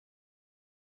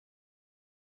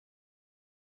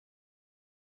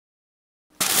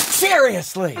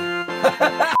Seriously!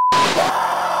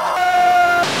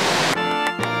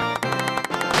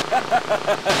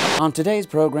 On today's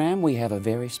program, we have a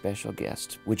very special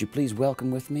guest. Would you please welcome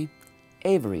with me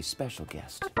Avery's special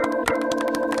guest?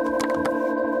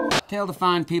 Tell the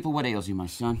fine people what ails you, my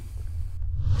son.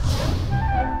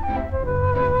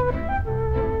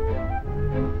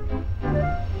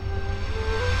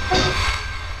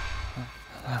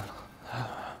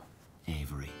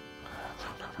 Avery,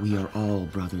 we are all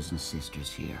brothers and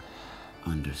sisters here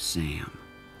under Sam.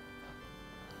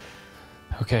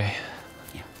 Okay.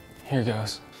 Yeah. Here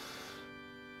goes.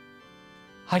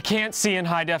 I can't see in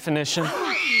high definition.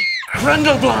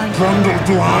 Grundle blind! Grundle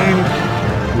blind!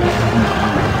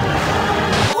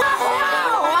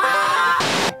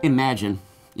 Imagine,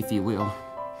 if you will,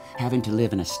 having to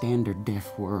live in a standard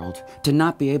deaf world, to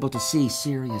not be able to see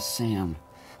Serious Sam,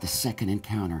 the second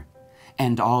encounter,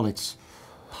 and all its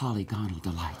polygonal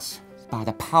delights. By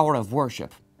the power of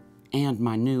worship and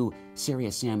my new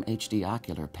Serious Sam HD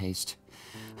ocular paste,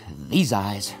 these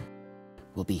eyes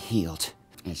will be healed,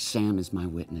 as Sam is my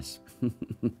witness.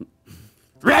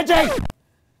 Reggie!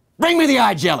 Bring me the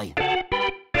eye jelly!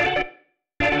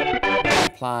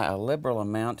 Apply a liberal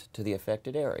amount to the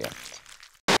affected area.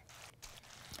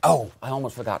 Oh, I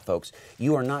almost forgot, folks.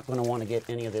 You are not going to want to get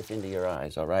any of this into your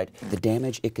eyes, all right? The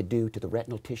damage it could do to the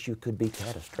retinal tissue could be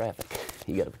catastrophic.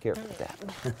 You got to be careful with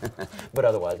that. But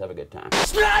otherwise, have a good time.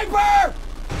 Sniper!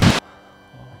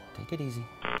 Take it easy.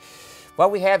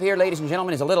 What we have here, ladies and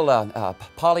gentlemen, is a little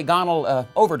polygonal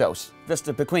overdose.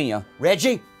 Just between you.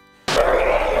 Reggie?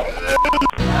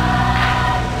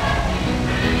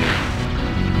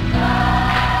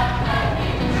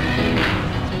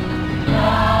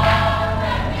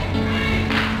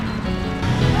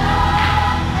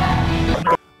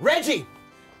 Reggie!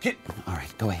 All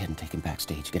right, go ahead and take him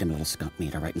backstage. Get him a little skunk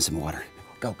meat, all right, and some water.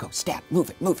 Go, go, stab, move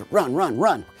it, run, run,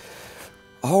 run.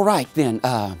 All right, then,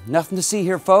 nothing to see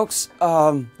here, folks.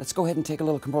 Let's go ahead and take a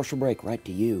little commercial break right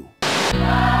to you.